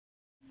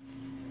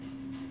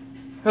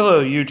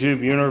Hello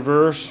YouTube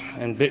universe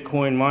and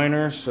Bitcoin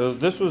miners. So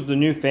this was the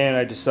new fan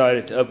I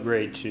decided to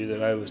upgrade to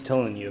that I was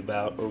telling you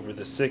about over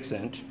the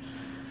 6-inch.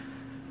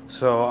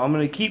 So I'm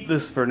going to keep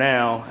this for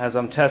now as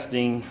I'm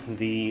testing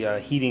the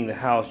heating the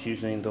house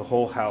using the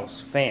whole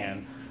house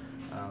fan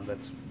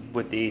that's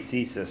with the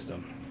AC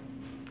system.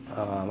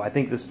 I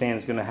think this fan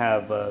is going to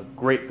have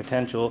great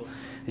potential.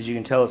 As you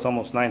can tell, it's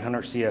almost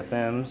 900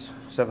 CFMs,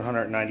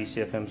 790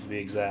 CFMs to be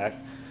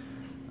exact.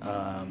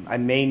 I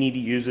may need to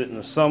use it in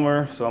the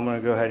summer, so I'm going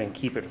to go ahead and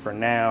keep it for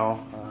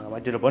now. I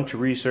did a bunch of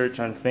research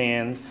on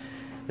fans.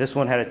 This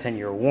one had a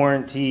 10-year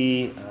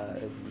warranty.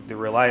 The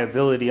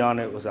reliability on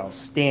it was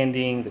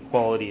outstanding. The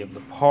quality of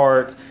the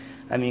part.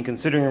 I mean,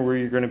 considering where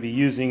you're going to be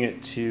using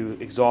it to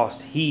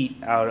exhaust heat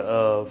out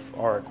of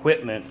our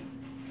equipment,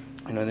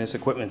 you know, this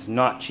equipment's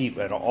not cheap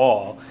at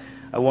all.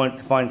 I wanted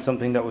to find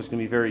something that was going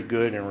to be very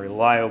good and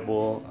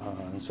reliable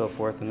and so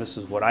forth, and this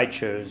is what I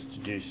chose to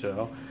do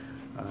so.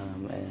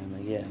 And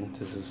again,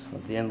 this is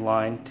the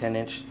inline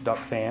 10-inch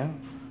duct fan.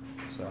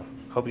 So,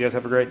 hope you guys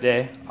have a great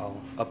day.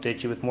 I'll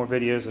update you with more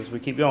videos as we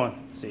keep going.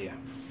 See ya.